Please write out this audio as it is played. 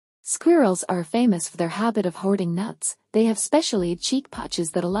Squirrels are famous for their habit of hoarding nuts. They have specially cheek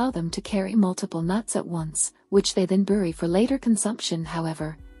pouches that allow them to carry multiple nuts at once, which they then bury for later consumption.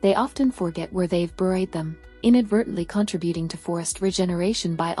 However, they often forget where they've buried them, inadvertently contributing to forest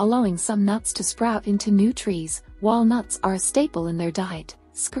regeneration by allowing some nuts to sprout into new trees. While nuts are a staple in their diet,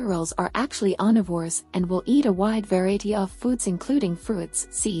 squirrels are actually omnivores and will eat a wide variety of foods including fruits,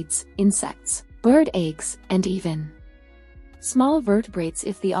 seeds, insects, bird eggs, and even small vertebrates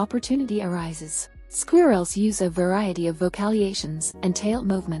if the opportunity arises. Squirrels use a variety of vocalizations and tail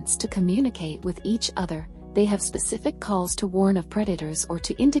movements to communicate with each other. They have specific calls to warn of predators or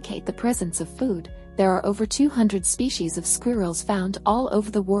to indicate the presence of food. There are over 200 species of squirrels found all over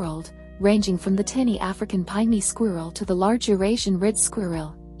the world, ranging from the tiny African pygmy squirrel to the large Eurasian red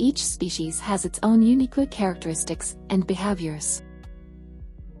squirrel. Each species has its own unique characteristics and behaviors.